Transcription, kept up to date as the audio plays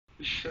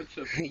Shut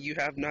up. You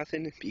have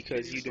nothing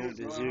because you don't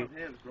deserve.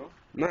 Hands, bro.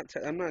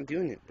 I'm not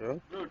doing it,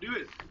 bro. Bro, do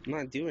it. I'm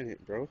not doing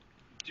it, bro.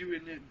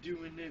 Doing it.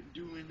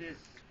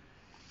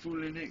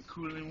 Fooling it,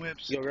 cooling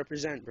whips. Yo,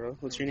 represent, bro.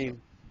 What's your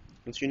name?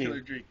 What's your name?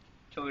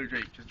 Killer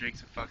Drake, because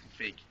Drake's a fucking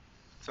fake.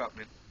 What's up,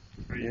 man?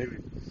 What are you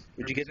doing?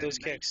 Where'd you get those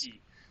kicks? Nike.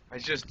 I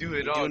just do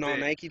it You all doing all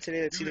day. Nike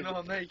today? Let's see the.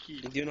 all Nike.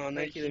 You doing all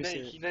Nike? Let me see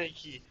it.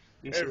 Nike.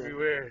 Let me see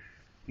Everywhere.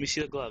 Let me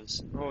see the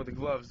gloves. Oh, the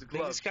gloves.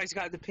 This guy's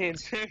got the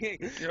pants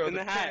Yo, and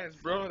the hat. Pants,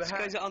 bro. This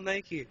guy's all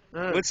Nike.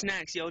 What's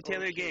next, yo?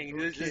 Taylor Gang.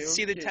 Let's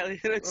see the Taylor.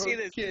 Let's see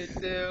this.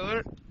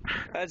 Taylor.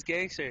 That's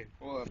gangster.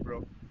 Hold up,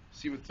 bro.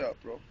 See what's up,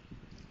 bro.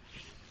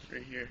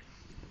 Right here.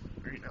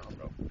 Right now,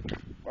 bro.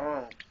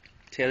 Boom.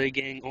 Taylor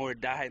Gang or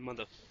die,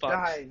 motherfucker.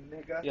 Die,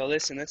 nigga. Yo,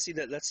 listen. Let's see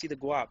the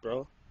guap,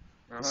 bro.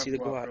 Let's see the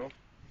guap. Bro.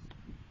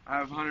 I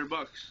have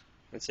 $100.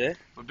 That's it?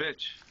 I'm a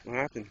bitch. What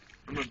happened?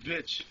 I'm a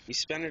bitch. You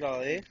spent it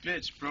all, eh?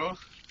 Bitch, bro.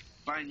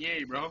 Buying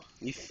yay, bro.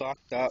 You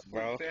fucked up,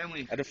 bro.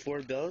 Family. Out of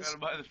 $4 bills? Gotta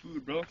buy the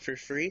food, bro. For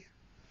free?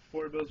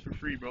 4 bills for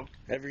free, bro.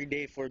 Every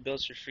day, 4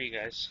 bills for free,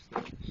 guys.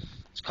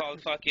 It's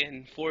called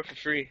fucking 4 for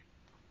free.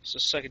 So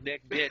suck a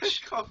dick, bitch. It's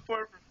called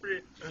 4 for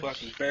free.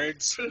 Fucking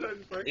birds.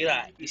 Look at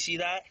that. You see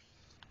that?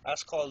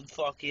 That's called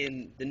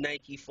fucking the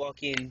Nike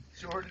fucking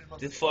Jordan.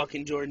 The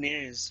fucking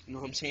Jordanaires. You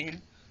know what I'm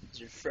saying?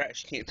 These are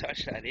fresh. Can't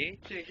touch that, eh?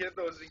 Can't get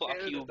those in Fuck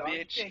Canada, you, dog.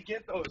 bitch. You can't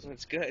get those.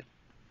 That's good.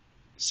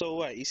 So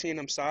what? You saying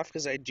I'm soft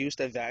because I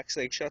juiced a Vex?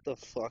 Like, shut the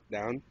fuck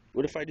down.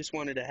 What if I just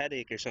wanted a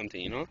headache or something,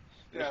 you know?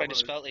 What if I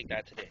just felt like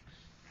that today?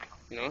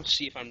 You know?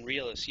 See if I'm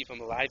real, see if I'm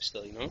alive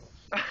still, you know?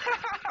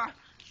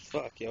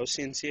 Fuck, yo,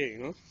 sincere, you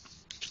know?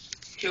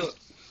 Kill it.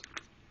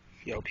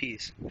 Yo,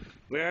 peace.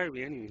 Where are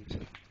we anyways?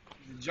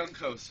 The junk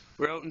house.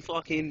 We're out in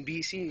fucking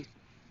BC.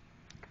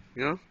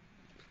 You know?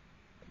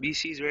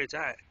 BC's where it's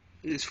at.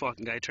 This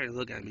fucking guy trying to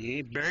look at me,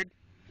 eh? Bird?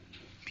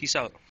 Peace out.